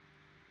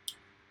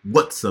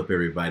What's up,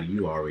 everybody?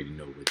 You already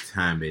know what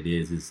time it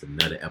is. It's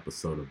another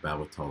episode of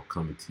Babble Talk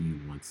coming to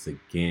you once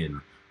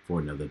again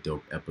for another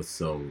dope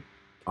episode.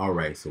 All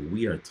right, so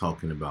we are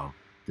talking about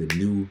the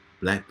new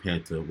Black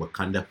Panther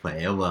Wakanda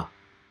Forever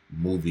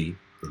movie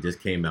that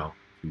just came out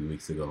a few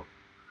weeks ago,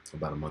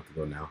 about a month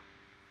ago now.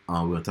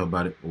 We're gonna talk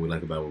about it, what we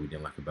like about it, what we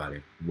didn't like about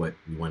it, what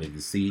we wanted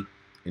to see,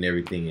 and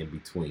everything in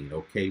between.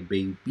 Okay,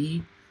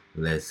 baby,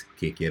 let's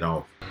kick it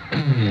off.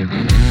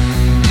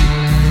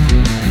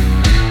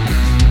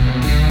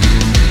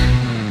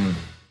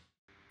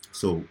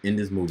 So in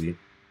this movie,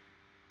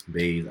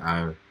 babes,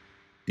 I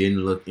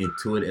didn't look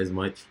into it as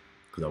much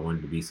because I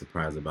wanted to be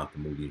surprised about the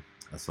movie.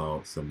 I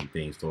saw some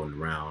things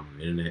thrown around on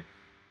the internet,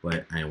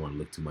 but I didn't want to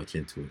look too much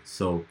into it.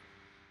 So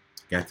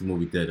got the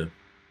movie theater.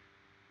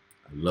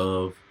 I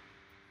love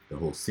the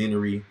whole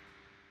scenery.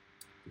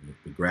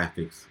 The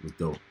graphics was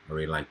dope. I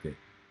really liked it.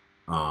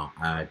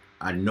 I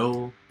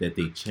know that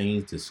they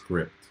changed the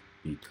script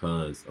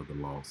because of the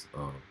loss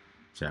of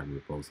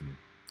Chadwick Boseman.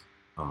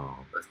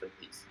 Rest in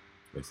peace.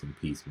 Rest in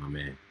peace, my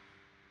man.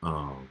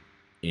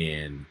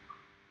 And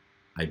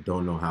I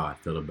don't know how I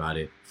feel about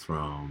it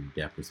from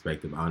that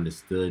perspective. I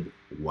understood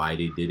why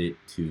they did it,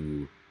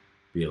 to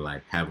be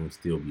like, have him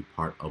still be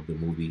part of the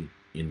movie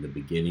in the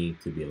beginning,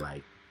 to be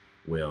like,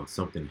 well,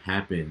 something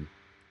happened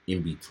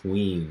in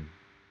between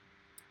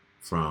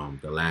from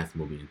the last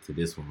movie into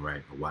this one,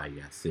 right? Or why he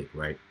got sick,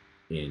 right?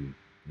 And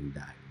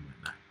died and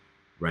whatnot,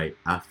 right?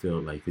 I feel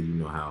like, because you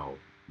know how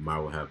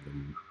Marvel have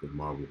the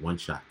Marvel one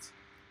shots.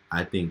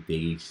 I think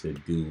they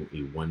should do a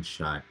one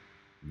shot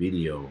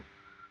video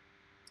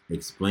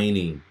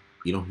explaining,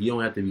 he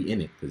don't have to be in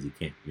it because he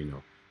can't,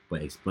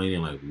 but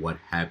explaining like what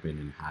happened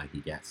and how he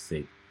got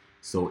sick,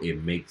 so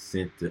it makes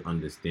sense to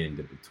understand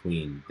the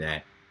between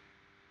that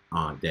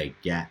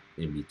gap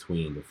in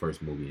between the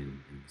first movie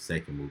and the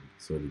second movie,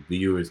 so the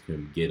viewers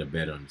can get a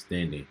better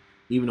understanding.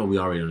 Even though we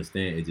already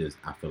understand it, just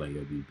I feel like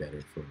it'll be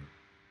better for,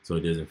 so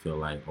it doesn't feel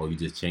like, oh, you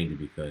just changed it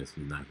because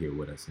he's not here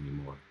with us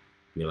anymore.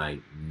 Be like,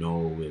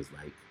 no, it's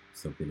like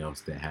something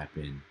else that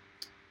happened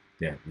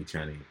that we're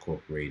trying to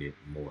incorporate it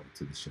more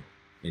into the show,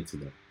 into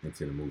the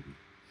movie.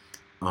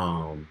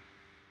 Um,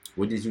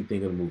 what did you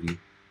think of the movie?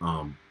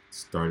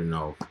 Starting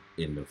off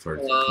in the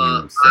first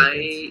few seconds.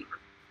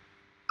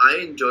 I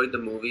enjoyed the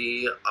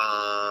movie.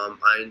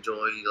 I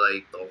enjoyed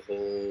like the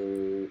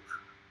whole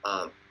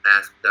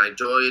aspect. I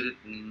enjoyed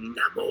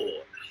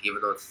Namor, even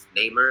though it's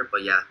Namer,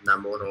 but yeah,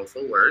 Namor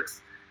also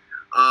works.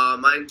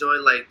 I enjoyed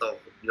like the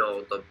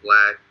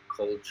black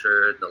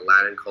culture, the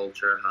Latin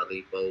culture, how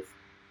they both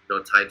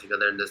tied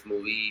together in this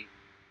movie.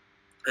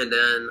 And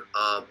then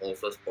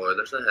also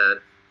spoilers ahead.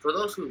 For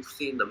those who've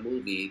seen the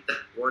movie, that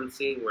one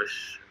scene where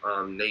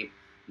named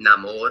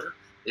Namor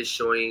is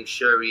showing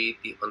Shuri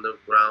his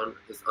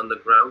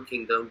underground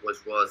kingdom,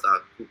 which was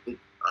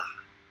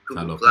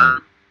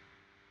Kukulkan.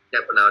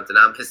 Can't pronounce it.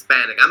 I'm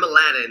Hispanic. I'm a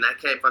Latin. I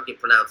can't fucking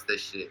pronounce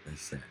this shit.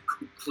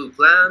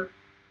 Kukulkan.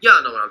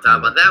 Y'all know what I'm talking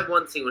about. That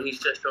one scene when he's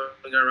just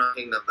showing around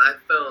kingdom, I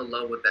fell in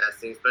love with that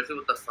scene, especially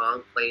with the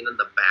song playing in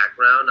the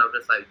background. I'm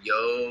just like,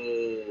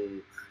 yo,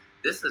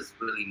 this is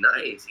really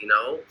nice,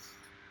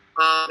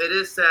 It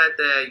is sad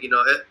that,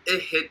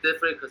 it hit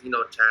different because,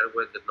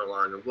 Chadwick is no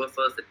longer with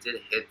us. It did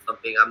hit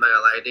something. I'm not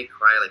gonna lie, I did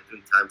cry like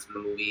 3 times in the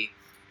movie.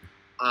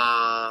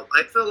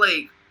 I feel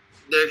like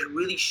there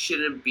really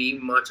shouldn't be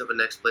much of an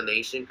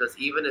explanation, because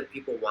even if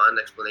people want an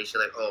explanation,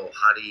 like, oh,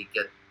 how do you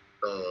get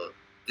the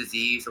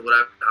disease or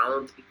whatever, I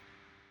don't think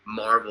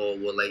Marvel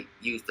will like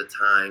use the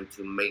time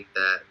to make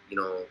that,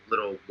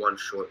 little one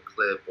short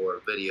clip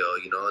or video,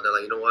 They're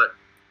like, you know what?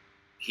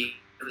 He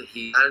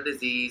had a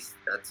disease.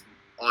 That's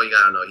all you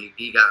gotta know.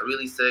 He got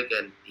really sick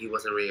and he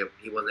wasn't able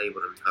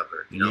to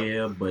recover.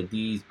 Yeah, but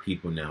these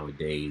people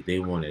nowadays, they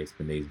want an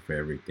explanation for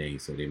everything,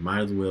 so they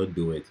might as well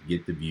do it to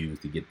get the views,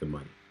 to get the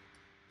money.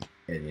 At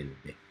the end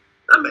of the day,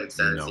 that makes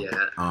sense.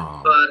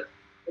 Yeah, but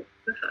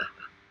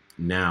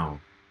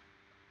now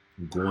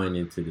going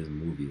into this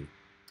movie,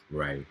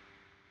 right?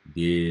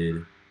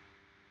 Did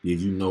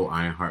you know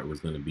Ironheart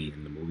was going to be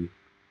in the movie?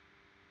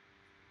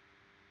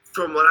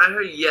 From what I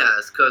heard,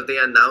 yes, because they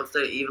announced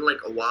it even like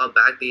a while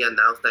back. They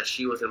announced that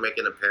she was gonna make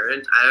an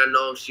appearance. I don't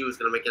know if she was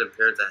gonna make an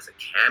appearance as a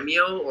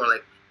cameo or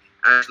like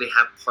actually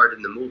have part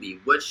in the movie,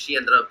 which she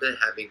ended up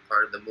having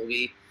part of the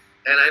movie.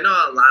 And I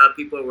know a lot of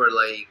people were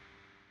like,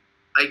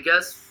 I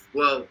guess,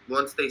 well,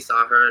 once they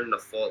saw her in the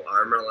full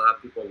armor, a lot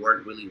of people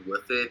weren't really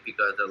with it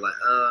because they're like,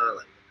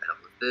 like what the hell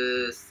was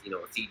this?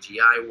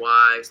 CGI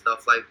wise,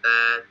 stuff like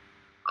that.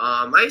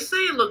 I say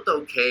it looked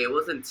okay. It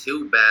wasn't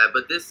too bad,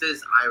 but this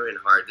is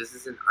Ironheart. This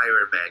isn't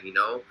Iron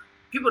Man,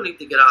 People need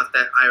to get off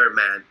that Iron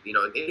Man, They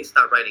need to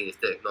stop riding his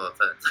dick, no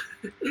offense.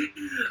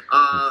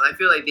 I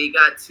feel like they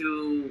got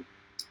too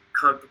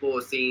comfortable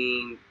with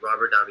seeing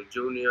Robert Downey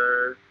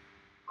Jr.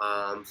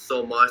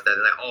 So much that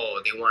they're like,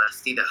 oh, they want to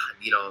see the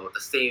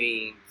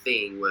same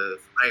thing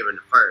with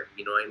Ironheart,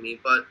 you know what I mean?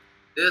 But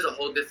there's a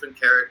whole different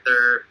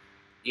character.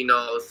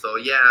 So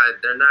yeah,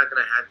 they're not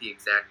gonna have the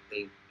exact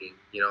same thing.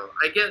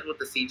 I get with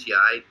the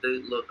CGI,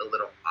 they look a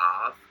little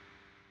off,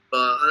 But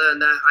other than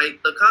that,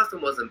 the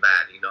costume wasn't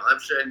bad. I'm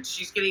sure, and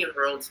she's getting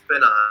her own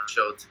spin on the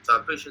show too, so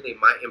I'm pretty sure they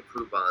might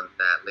improve on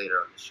that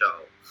later on the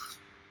show.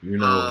 You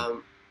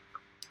know,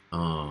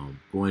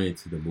 going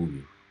into the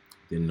movie,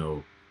 didn't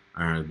know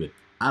Iron, but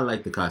I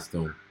like the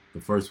costume,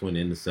 the first one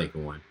and the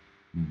second one,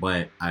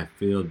 but I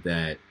feel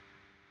that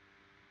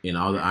in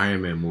all the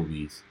Iron Man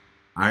movies,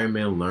 Iron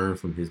Man learned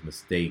from his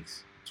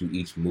mistakes to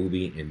each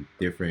movie and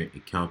different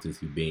encounters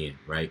he been in,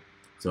 right?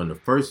 So in the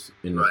first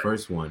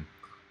one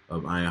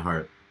of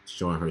Ironheart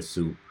showing her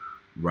suit,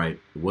 right,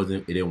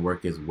 it didn't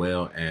work as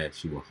well as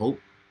she would hope.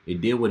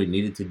 It did what it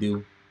needed to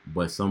do,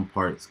 but some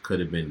parts could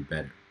have been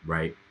better,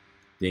 right?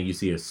 Then you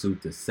see her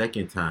suit the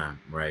second time,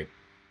 right?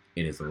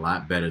 And it's a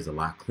lot better, it's a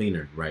lot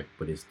cleaner, right?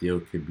 But it still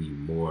could be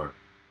more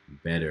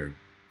better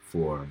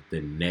for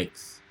the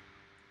next,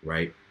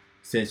 right?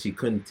 Since she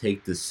couldn't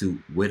take the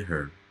suit with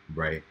her,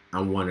 right?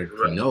 I wanted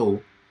to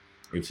know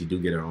if she do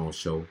get her own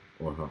show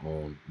or her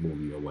own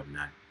movie or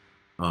whatnot.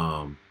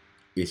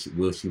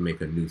 Will she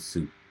make a new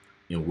suit?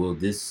 And will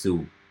this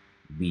suit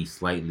be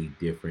slightly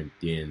different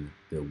than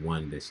the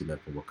one that she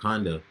left for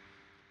Wakanda?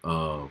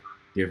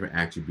 Different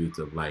attributes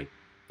of like,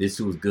 this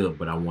suit was good,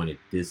 but I wanted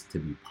this to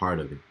be part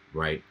of it,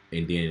 right?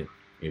 And then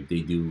if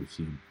they do,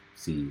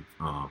 see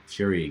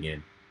Shuri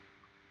again,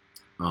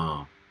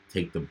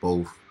 take the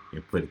both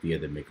and put it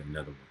together and make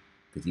another one.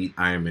 Because each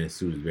Iron Man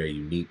suit is very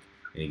unique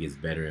and it gets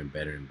better and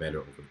better and better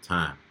over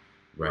time,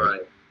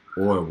 right?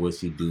 Or will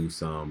she do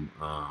some,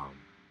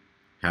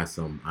 have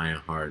some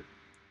Ironheart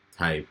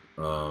type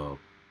of,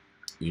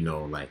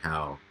 like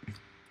how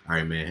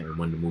Iron Man in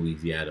one of the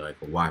movies he had like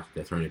a watch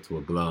that turned into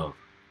a glove,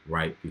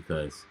 right?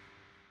 Because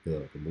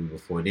the movie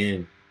before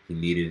then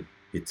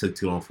it took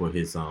too long for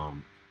his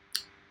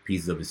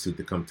pieces of his suit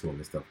to come to him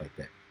and stuff like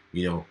that.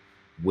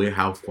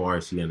 How far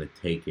is she gonna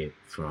take it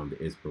from the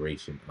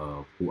inspiration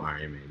of who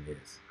Iron Man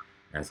is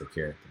as a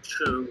character?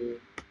 True.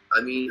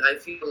 I mean, I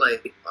feel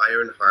like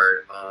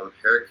Ironheart,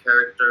 her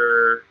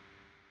character.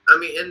 I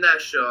mean, in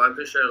that show, I'm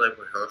pretty sure like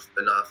when her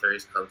spin-off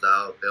series comes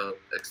out, they'll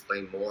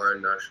explain more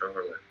and not show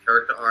her like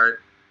character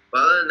arc.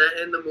 But other than that,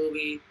 in the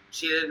movie,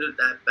 she didn't do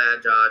that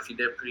bad job. She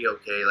did pretty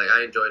okay. Like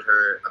I enjoyed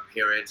her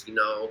appearance.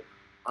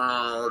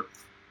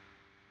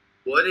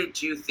 What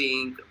did you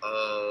think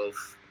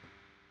of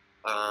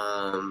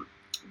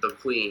the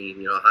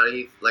Queen? How do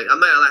you like?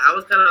 I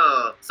was kind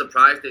of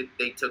surprised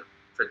they took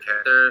her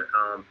character,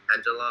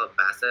 Angela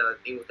Bassett, I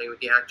think was the name of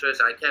the actress.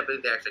 I can't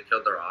believe they actually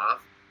killed her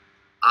off.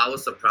 I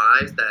was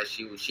surprised that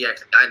she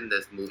actually died in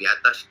this movie. I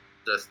thought she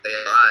would just stay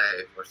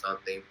alive or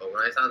something. But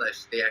when I saw that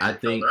they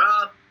actually killed her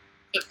off,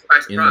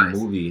 surprise.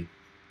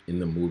 In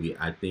the movie,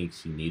 I think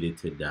she needed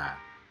to die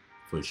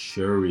for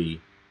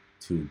Shuri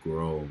to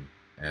grow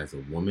as a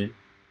woman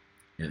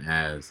and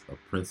as a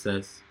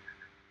princess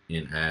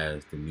and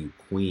as the new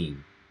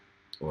queen,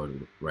 or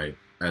right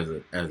as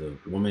a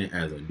woman,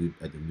 as the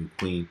new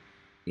queen,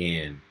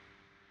 and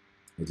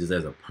just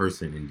as a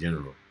person in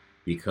general,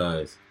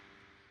 because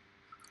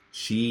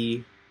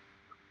she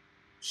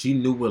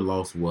knew what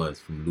loss was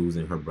from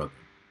losing her brother,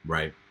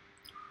 right?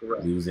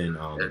 Losing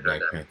the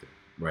Black Panther,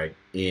 right?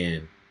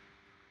 And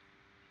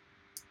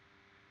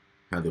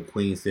how the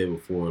Queen said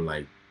before,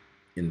 like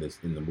in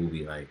the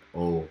movie, like,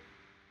 oh,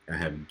 I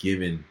have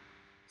given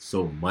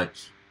so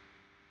much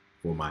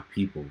for my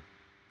people.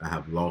 I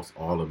have lost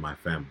all of my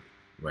family,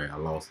 right? I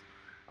lost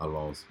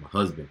my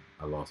husband.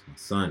 I lost my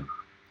son,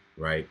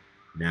 right?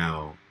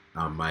 Now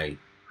I might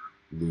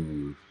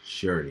lose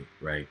Shuri,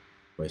 right?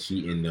 But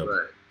she ended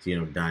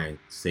up dying,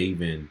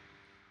 saving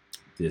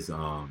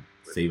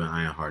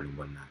Ironheart and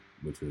whatnot,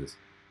 which was,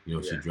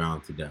 she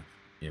drowned to death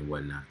and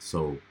whatnot.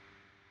 So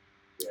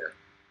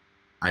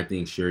I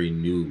think Shuri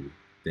knew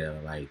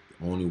that like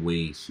the only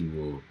way she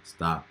will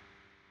stop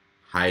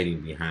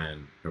hiding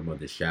behind her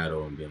mother's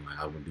shadow and being like,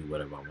 I will do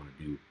whatever I want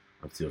to do.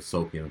 I'm still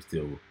soaking. I'm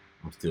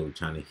still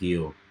trying to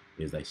heal.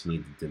 Is like she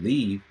needed to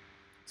leave,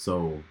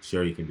 so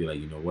Shuri can be like,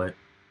 you know what?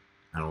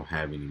 I don't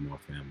have any more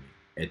family.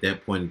 At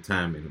that point in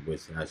time, in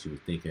which how she was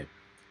thinking,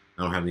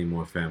 I don't have any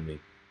more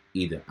family.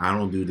 Either I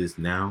don't do this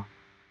now,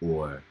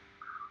 or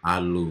I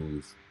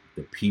lose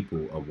the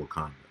people of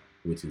Wakanda,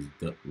 which is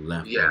the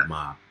left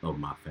of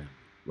my family,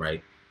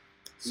 right?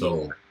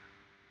 So,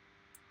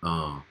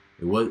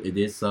 it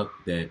did suck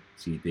that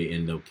they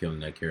ended up killing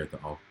that character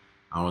off.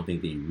 I don't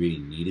think they really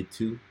needed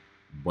to,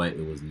 but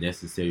it was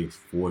necessary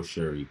for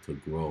Shuri to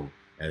grow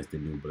as the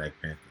new Black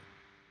Panther.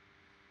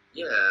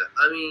 Yeah,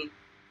 I mean,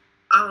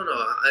 I don't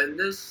know. In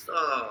this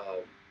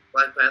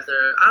Black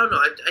Panther, I don't know.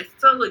 I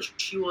felt like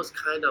she was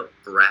kind of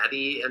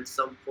bratty at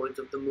some points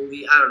of the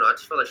movie. I don't know. I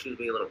just felt like she was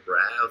being a little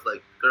brat. I was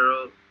like,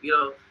 girl,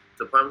 to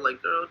the point I'm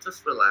like, girl,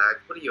 just relax.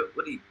 What are you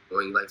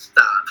doing? Like,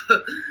 stop.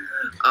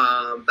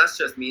 That's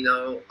just me,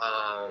 though.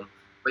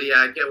 But yeah,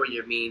 I get what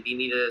you mean. They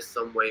needed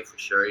some way for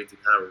Shuri to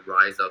kind of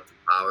rise up to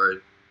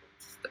power,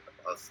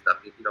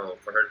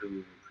 for her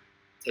to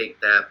take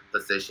that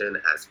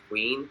position as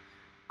queen.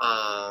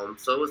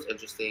 So it was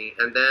interesting.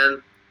 And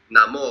then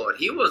Namor,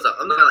 he was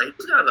kind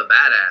of a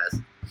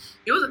badass.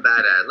 He was a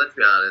badass, let's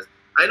be honest.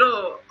 I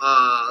know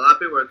a lot of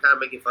people were kind of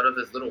making fun of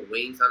his little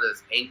wings on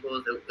his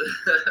ankles,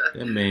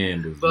 That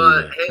man was but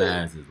moving hey,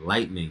 fast as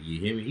lightning. You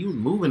hear me? He was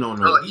moving on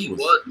no, those. he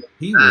was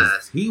moving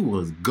fast. He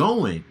was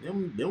going.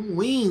 Them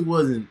wings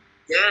wasn't.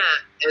 Yeah,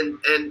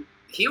 and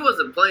he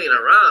wasn't playing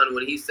around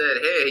when he said,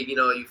 "Hey,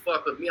 you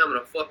fuck with me, I'm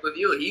gonna fuck with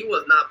you." He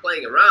was not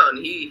playing around.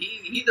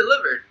 He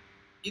delivered.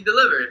 He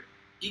delivered.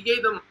 He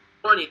gave them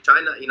money.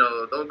 China,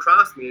 don't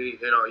cross me.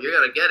 You're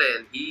gonna get it.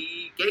 And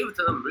he gave it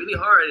to them really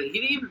hard. And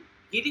he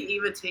didn't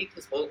even take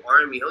his whole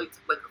army. He only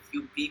took like a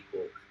few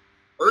people.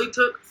 Only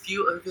took a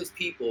few of his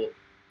people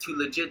to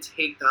legit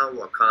take down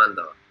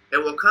Wakanda.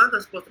 And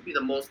Wakanda's supposed to be the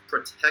most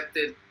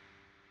protected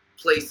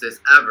places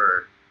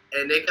ever,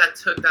 and they got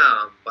took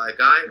down by a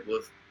guy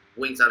with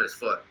wings on his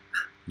foot.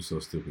 You're so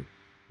stupid.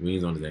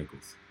 Wings on his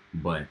ankles.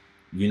 But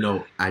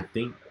I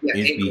think Yeah,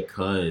 it's ankle.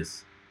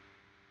 because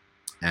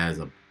as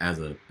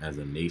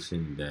a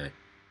nation that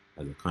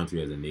as a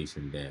country, as a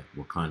nation that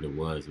Wakanda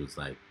was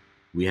like,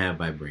 we have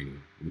vibranium.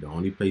 We're the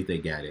only place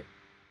that got it.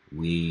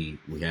 We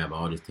have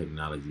all this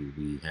technology.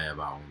 We have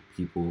our own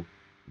people.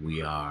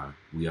 We are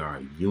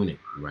a unit,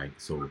 right?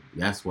 So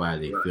that's why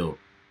they Right. felt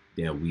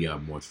that we are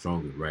more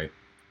stronger, right?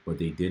 But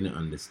they didn't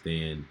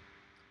understand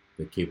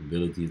the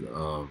capabilities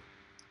of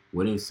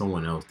what if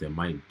someone else that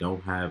might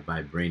don't have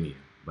vibranium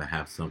but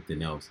have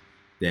something else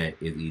that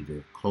is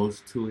either close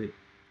to it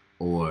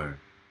or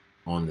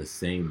on the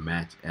same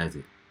match as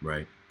it,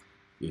 right?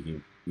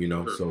 Mhm.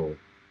 So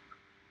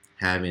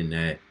having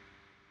that,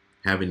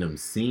 having them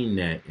seen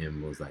that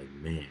and was like,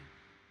 man,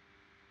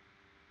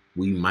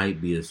 we might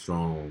be a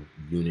strong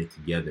unit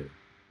together,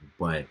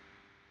 but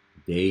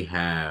they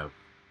have,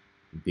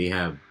 they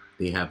have,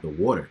 they have the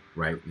water,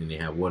 right? And they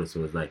have water,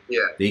 so it's like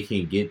Yeah. they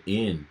can get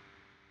in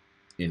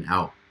and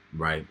out,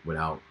 right,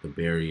 without the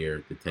barrier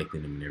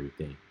detecting them and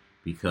everything,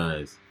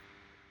 because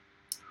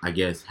I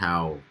guess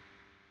how,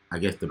 I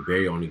guess the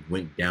barrier only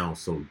went down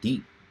so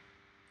deep,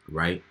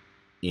 right?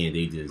 And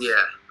they just,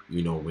 Yeah.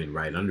 went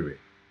right under it.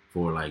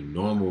 For like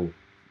normal,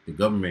 the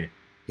government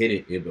hit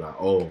it, it'd be like,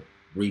 oh,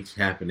 breach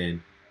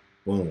happening,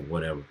 boom,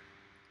 whatever.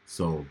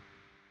 So,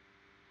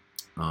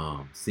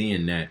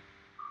 seeing that,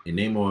 and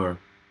Namor,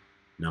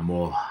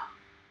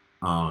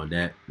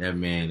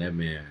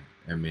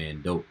 that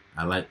man, dope.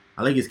 I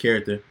like his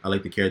character. I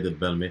like the character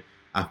development.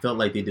 I felt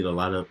like they did a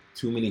lot of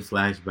too many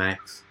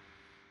flashbacks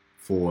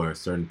for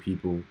certain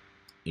people,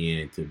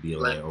 and to be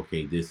like, Like,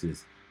 okay, this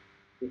is.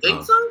 you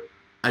think Uh, so?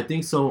 I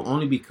think so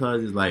only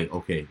because it's like,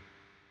 okay,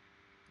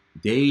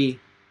 they.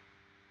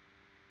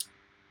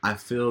 I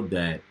feel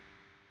that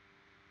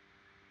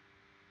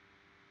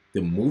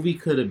the movie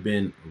could have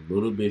been a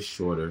little bit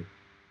shorter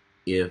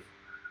if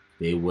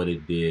they would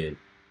have did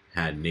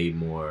had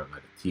Namor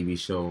like a TV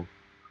show,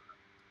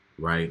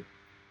 right?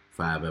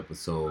 5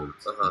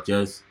 episodes, Uh huh.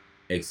 just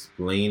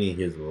explaining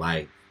his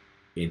life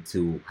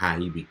into how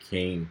he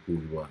became who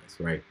he was,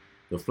 right?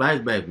 The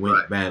flashback went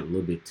Right. back a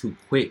little bit too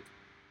quick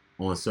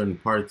on certain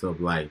parts of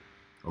like,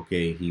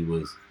 okay, he's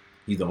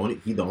the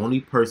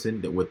only person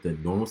that with the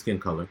normal skin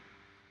color.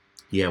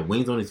 He had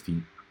wings on his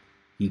feet.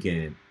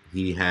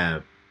 He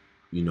have,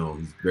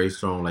 he's very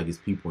strong like his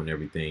people and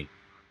everything.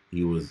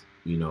 He was,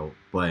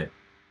 but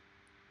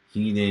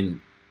he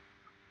didn't.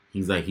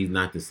 He's like he's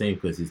not the same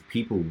because his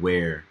people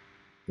wear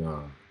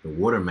the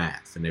water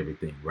masks and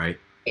everything, right?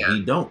 And Yeah.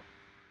 he don't.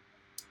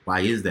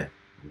 Why is that?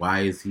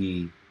 Why is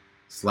he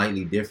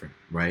slightly different,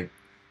 right?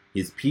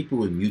 His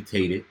people is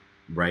mutated,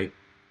 right?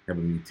 Have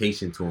a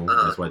mutation to Uh him.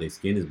 huh. That's why their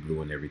skin is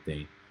blue and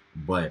everything.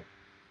 But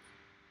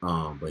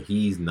but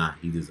he's not.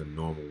 He's just a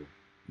normal,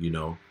 you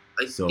know.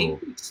 I think So,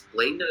 they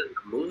explained it in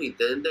the movie,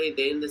 didn't they?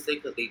 Didn't they say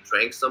because they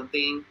drank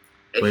something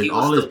and but he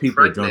was all his still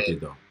people are drunk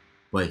pregnant? it though.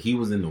 But he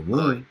was in the Oh,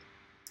 womb,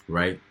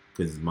 right?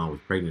 Because his mom was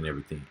pregnant and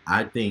everything.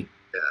 I think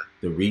yeah.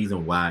 the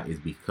reason why is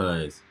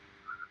because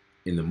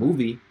in the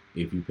movie,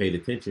 if you paid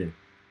attention,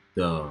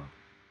 the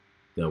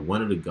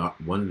one of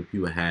the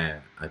people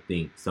had, I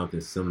think,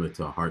 something similar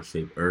to a heart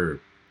shaped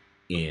herb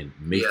and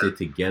mixed Yeah. it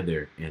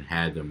together and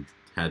had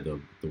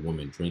the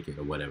woman drink it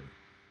or whatever.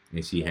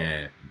 And he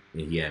had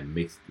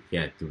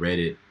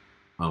threaded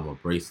a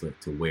bracelet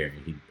to wear.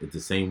 And it's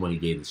the same one he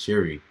gave to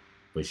Shuri,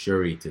 but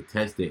Shuri to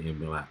test it and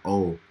be like,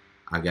 oh,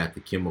 I got the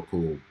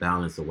chemical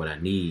balance of what I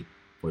need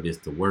for this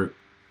to work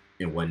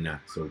and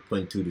whatnot. So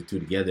putting two to two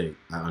together,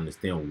 I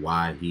understand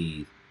why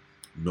he's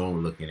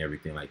normal looking and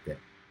everything like that.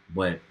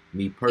 But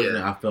me Yeah.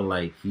 personally, I feel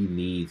like he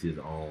needs his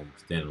own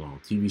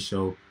standalone TV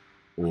show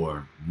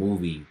or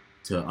movie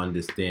to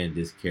understand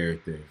this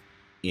character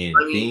and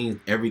I mean, things,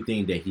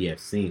 everything that he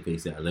has seen. Because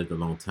he said, I lived a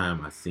long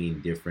time. I've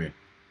seen different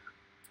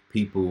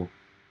people.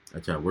 I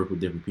try to work with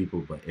different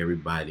people, but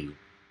everybody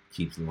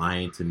keeps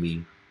lying to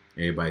me.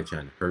 Everybody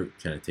trying to hurt,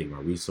 trying to take my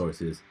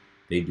resources.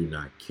 They do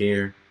not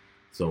care.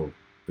 So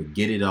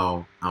forget it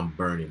all. I'm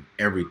burning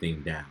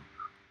everything down.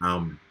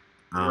 I'm,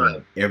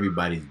 right.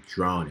 everybody's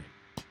drowning,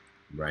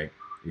 right?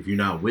 If you're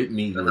not with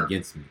me, Uh you're huh.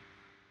 against me.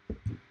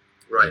 You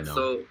Right. know.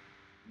 So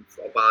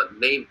about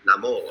name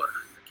Namor.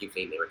 I keep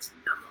saying name. It's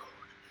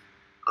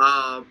Namor.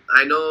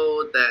 I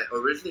know that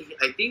originally,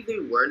 I think they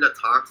were in the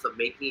talks of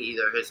making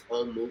either his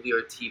own movie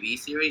or TV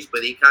series,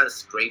 but they kind of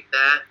scraped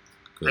that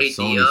Because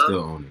idea. Sony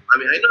still own it. I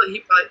mean,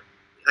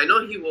 I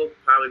know he will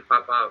probably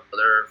pop out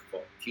other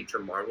future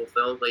Marvel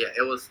films, but yeah,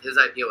 his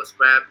idea was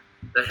scrapped.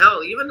 The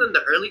hell, even in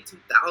the early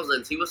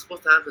 2000s, he was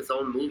supposed to have his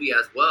own movie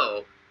as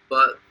well,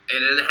 but it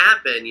didn't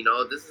happen. You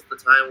know, this is the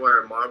time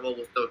where Marvel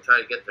was still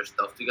trying to get their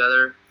stuff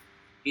together.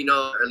 You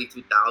know, early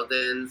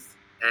 2000s,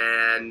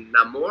 and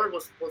Namor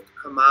was supposed to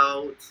come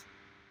out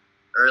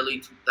early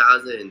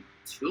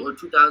 2002 or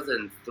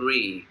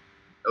 2003.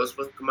 It was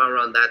supposed to come out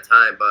around that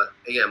time, but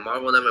again,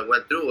 Marvel never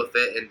went through with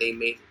it, and they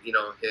made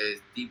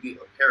his debut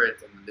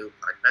appearance in the new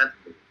Black Panther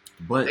movie.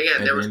 But Again, at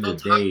they the were end still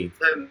of the talking day,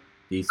 to him.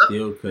 they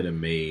still could have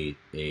made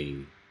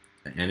an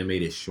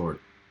animated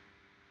short,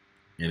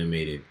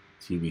 animated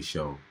TV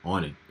show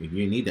on it. If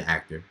you need the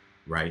actor,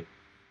 right?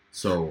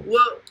 So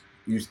Well,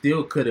 you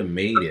still could have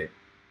made it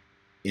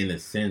in a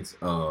sense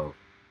of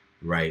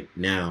right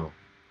now.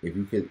 If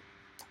you could,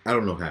 I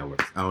don't know how it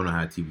works. I don't know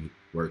how TV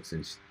works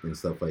and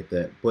stuff like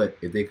that. But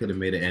if they could have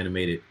made an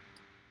animated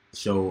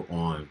show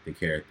on the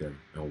character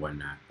and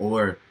whatnot,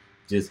 or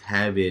just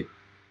have it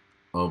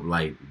of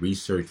like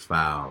research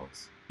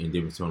files and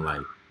different sort of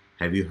like,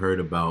 have you heard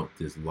about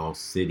this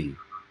lost city?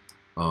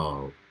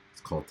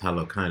 It's called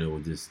Talokana. It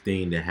was this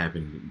thing that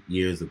happened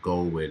years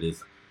ago where it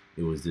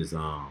was this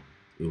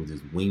it was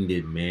this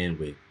winged man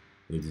with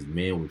it was this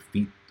man with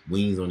feet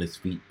wings on his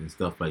feet and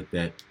stuff like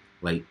that.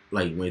 Like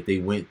when they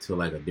went to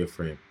like a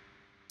different,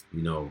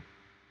 you know,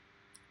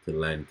 to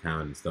Latin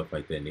town and stuff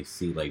like that, and they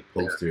see like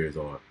posters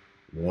or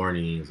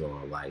warnings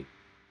or like,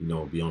 you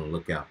know, be on the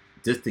lookout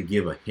just to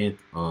give a hint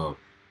of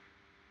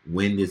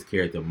when this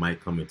character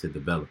might come into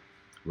develop,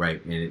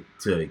 right? And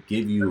to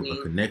give you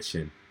a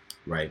connection,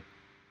 right?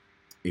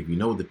 If you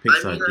know what the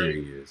Pixar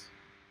theory is,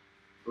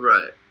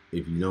 right?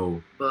 If you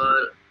know,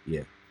 but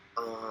yeah.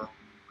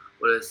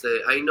 What did I say?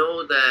 I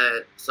know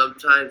that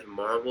sometimes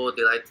Marvel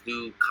they like to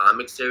do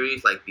comic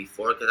series like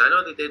before, because I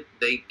know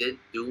they did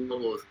do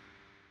one with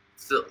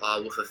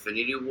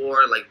Infinity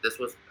War. Like this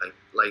was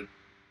like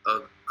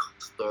a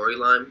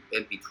storyline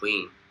in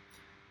between.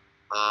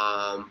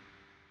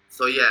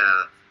 So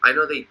yeah, I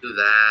know they do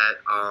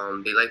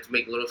that. They like to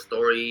make little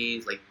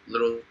stories, like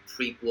little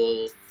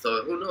prequels.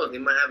 So who knows? They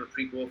might have a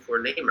prequel for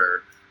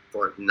Namor,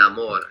 for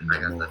Namor.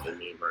 I guess that's the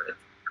Namor.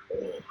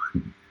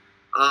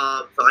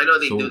 So I know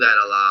they do that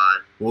a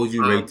lot. What would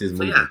you rate this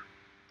movie? Yeah.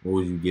 What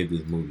would you give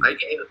this movie? I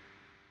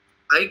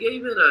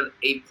gave it an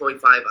 8.5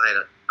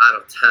 out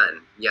of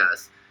 10.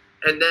 Yes.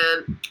 And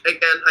then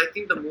again, I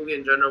think the movie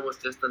in general was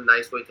just a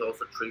nice way to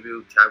also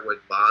tribute Chadwick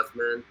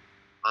Boseman.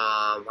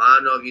 I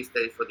don't know if you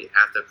stayed for the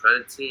after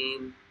credit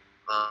scene.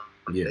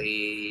 Yeah.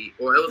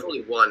 Or it was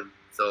only one,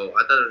 so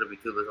I thought it would be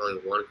two, but it was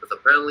only one, because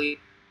apparently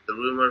the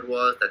rumor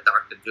was that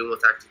Dr. Doom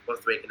was actually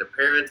supposed to make an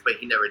appearance, but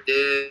he never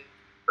did.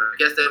 But I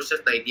guess that was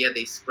just an idea.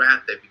 They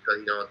scrapped it because,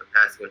 you know, the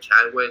passing of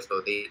Chadwick.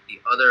 So the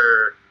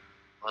other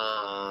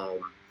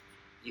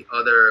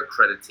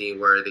credit scene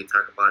where they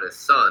talk about his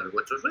son,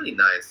 which was really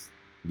nice.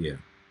 Yeah,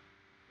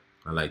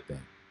 I like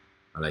that.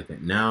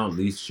 Now at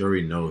least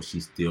Shuri knows she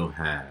still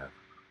have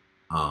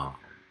a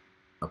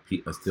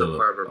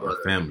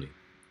family.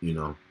 You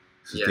know,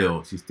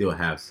 she still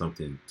have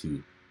something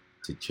to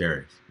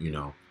cherish. You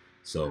know,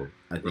 so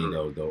I think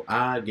that was dope.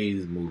 I gave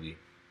this movie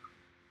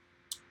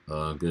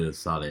a good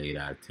solid 8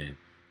 out of 10.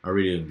 I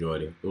really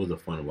enjoyed it. It was a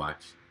fun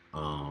watch.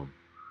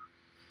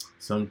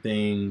 Some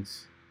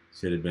things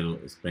should have been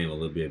explained a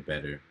little bit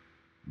better,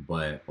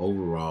 but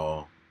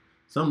overall,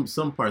 some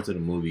parts of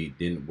the movie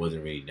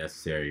wasn't really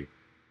necessary.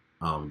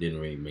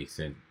 Didn't really make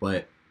sense.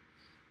 But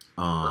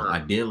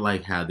I did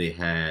like how they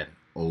had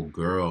old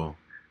girl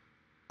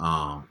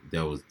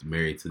that was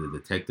married to the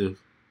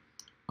detective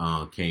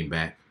came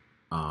back.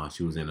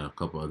 She was in a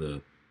couple other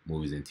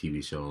movies and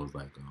TV shows,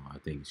 like I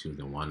think she was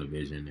in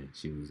WandaVision and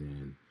she was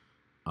in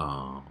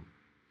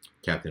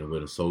Captain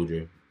Winter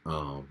Soldier.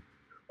 I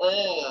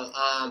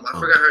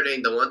forgot her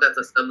name. The one that's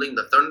assembling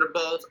the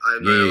Thunderbolts. I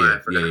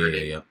forgot her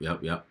name. Yep.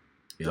 Yeah.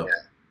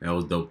 That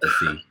was dope to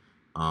see.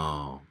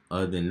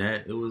 Other than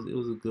that, it was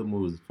a good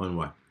movie.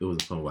 It was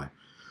a fun watch.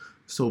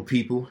 So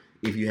people,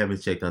 if you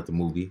haven't checked out the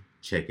movie,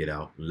 check it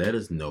out. Let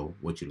us know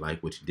what you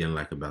like, what you didn't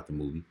like about the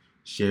movie.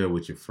 Share it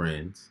with your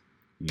friends.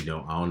 You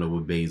know, I don't know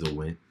where Basil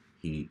went.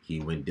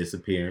 He went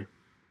disappearing.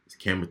 His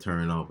camera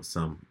turned off or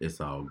something. It's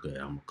all good.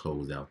 I'm gonna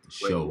close out the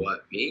show. Wait,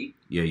 what? Me?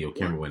 Yeah, your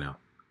camera went out.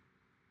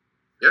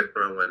 Your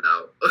camera went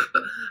out.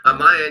 On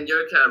my end,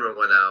 your camera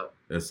went out.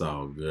 It's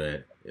all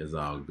good. It's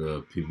all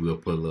good. People will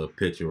put a little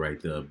picture right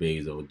there of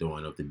Basil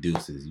doing up the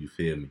deuces. You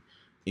feel me?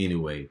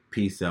 Anyway,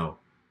 peace out.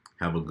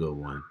 Have a good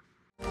one.